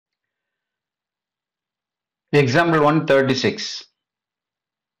Example 136.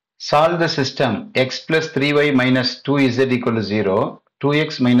 Solve the system x plus 3y minus 2z equal to 0,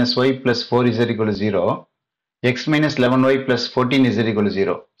 2x minus y plus 4z equal to 0, x minus 11y plus 14z equal to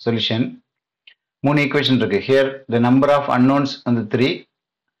 0. Solution. Moon equation இருக்கு. Here the number of unknowns on the three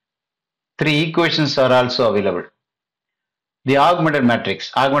equations are also available. The augmented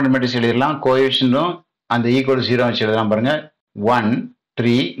matrix எழுதிடலாம். கோஎஃபிஷியன்ட்டும் அந்த equal 0 வச்சு எழுதலாம் பாருங்க. 1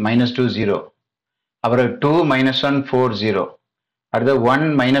 3 minus 2 0. அப்புறம் 2 minus 1 4 0. அடுத்து 1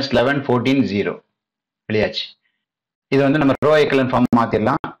 minus 11 14 0. எழுதியாச்சு. இது வந்து நம்ம row echelon form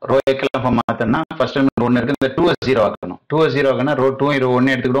மாத்திடலாம். Row echelon form மாத்தனா first element 1 இருக்கு. இந்த 2 0 ஆக்கணும். 2 0 ஆக்கனா ரோ 2 ரோ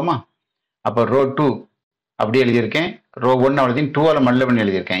 1 எடுத்துக்கிடுவோமா? அப்ப ரோ 2 அப்படியே எழுதியிருக்கேன். ரோ 1 அவ்வளோதையும் 2 ஆல மல்டிப்ளை பண்ணி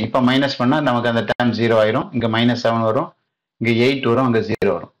எழுதியிருக்கேன். இப்போ மைனஸ் பண்ணா நமக்கு அந்த டேர்ம் 0 ஆயிரும். இங்க -7 வரும். இங்க 8 வரும். அங்க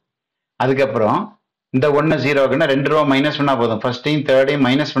 0 வரும். அதுக்கப்புறம் இந்த 1 0 ஆகுனா ரெண்டு ரோ மைனஸ் பண்ணா போதும். ஃபர்ஸ்டையும் தேர்டையும்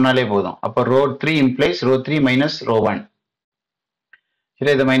மைனஸ் பண்ணாலே போதும். அப்போ row 3 implies row 3 minus row 1.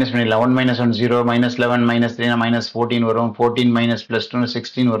 சரி, இதை மைனஸ் பண்ணிடலாம். 1 minus 1 0 minus 11 minus 3 minus 14 வரும். 14 minus plus 2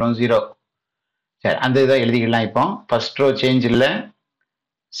 16 வரும் 0. சரி, அந்த இதை எழுதிக்கலாம். இப்போ ஃபர்ஸ்ட் ரோ சேஞ்ச் இல்லை.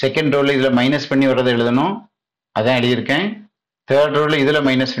 செகண்ட் ரோல இதுல மைனஸ் பண்ணி வர்றதை எழுதணும். அதான் எழுதியிருக்கேன். தேர்ட் ரோல இதுல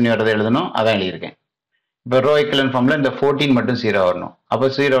மைனஸ் பண்ணி வர்றதை எழுதணும். அதான் எழுதியிருக்கேன். இப்போ ரோ எக்கலன் ஃபார்ம்ல இந்த 14 மட்டும் 0 வரணும். அப்போ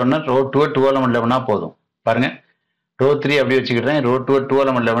 0 வரணும். ரோ 2 12 மல்டிப்ளை பண்ணா போதும். பாருங்க, ரோ 3 அப்படி வச்சுக்கிட்டேன். ரோ 2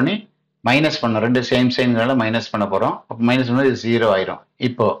 12 மல்டிப்ளை பண்ணி மைனஸ் பண்ணோம். ரெண்டு சேம் சைன்னால மைனஸ் பண்ண போறோம். அப்போ மைனஸ் பண்ணா இது 0 ஆயிரும்.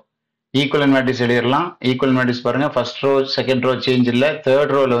 இப்போ ஈக்குவலன்ட் மேட்ரிக்ஸ் எழுதிடலாம். ஈக்குவலன்ட் மேட்ரிக்ஸ் பாருங்க, first row second row change இல்லை.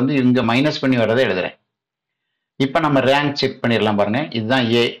 தேர்ட் ரோல வந்து இங்க மைனஸ் பண்ணி வரதை எழுதுறேன். இப்போ நம்ம ரேங்க் செக் பண்ணிடலாம் பாருங்க. இதுதான்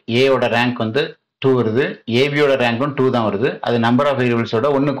ஏயோட ரேங்க் வந்து 2 வருது. ஏபியோட ரேங்க்கும் 2 தான் வருது. அது நம்பர் ஆஃப் வேரியபிள்ஸோட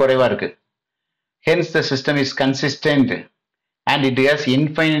 1 குறைவா இருக்கு. Hence the system is consistent and it has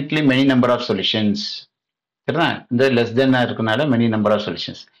infinitely many number of solutions. சரிதா? இந்த லெஸ் தென் இருக்கனால many number of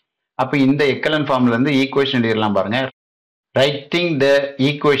solutions. அப்போ இந்த எக்கலன் ஃபார்ம்ல இருந்து ஈக்குவேஷன் எழுதிடலாம் பாருங்க. Writing the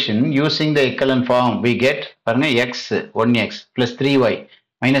equation using the echelon form we get பாருங்க x 1x plus 3y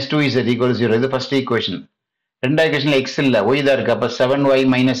minus 2z equal to 0. இது ஃபர்ஸ்ட் ஈக்குவேஷன். ரெண்டாவது ஈக்குவேஷன்ல x இல்ல, y தான் இருக்கு. அப்போ 7y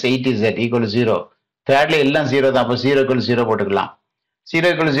minus 8z equal to 0. தேர்ட்ல எல்லாம் 0 தான். அப்போ 0 equal to 0 போட்டுக்கலாம். 0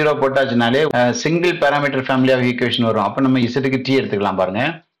 equal to 0 போட்டாச்சுனாலே single parameter family of equation வரும். அப்போ நம்ம இசட்டுக்கு t எடுத்துக்கலாம் பாருங்க.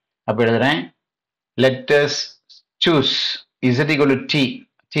 அப்போ எழுதுறேன், let us choose z equal to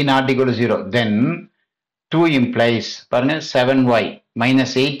t not equal to 0. Then 2 implies பாருங்க 7y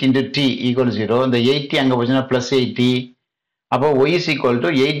minus 8 into t equal to 0. இந்த 80 அங்க போச்சுன்னா plus 80. அப்போ y is equal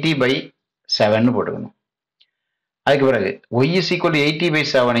to 80 by 7 போட்டுக்கணும். அதுக்கு பிறகு y is equal to 80 by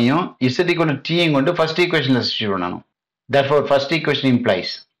 7ஐயும் z equal to t யும் கொண்டு ஃபர்ஸ்ட் ஈக்குவேஷன்ல சப்ஸ்டிட்யூட் பண்ணணும். Therefore, first equation implies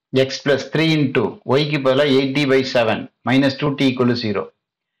x plus 3 into y க்கு பதிலா 80 by 7 minus 2t equal to 0.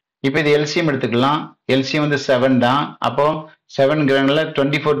 இப்போ இது LCM எடுத்துக்கலாம். LCM வந்து 7 தான். அப்போ 7 கிராம்ல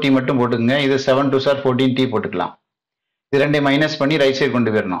 24t மட்டும் போட்டுக்கங்க. இது 7 2s are 14t போட்டுக்கலாம். இது ரெண்டையும் மைனஸ் பண்ணி ரைட் சைடு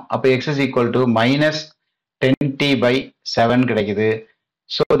கொண்டு போயிடணும். அப்போ x is equal to minus 10t by 7 கிடைக்குது.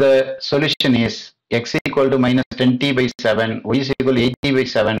 So the solution is x equal to minus 10t by 7, y is equal to 80 by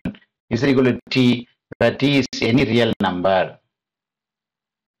 7, z equal to t, where t is any real number.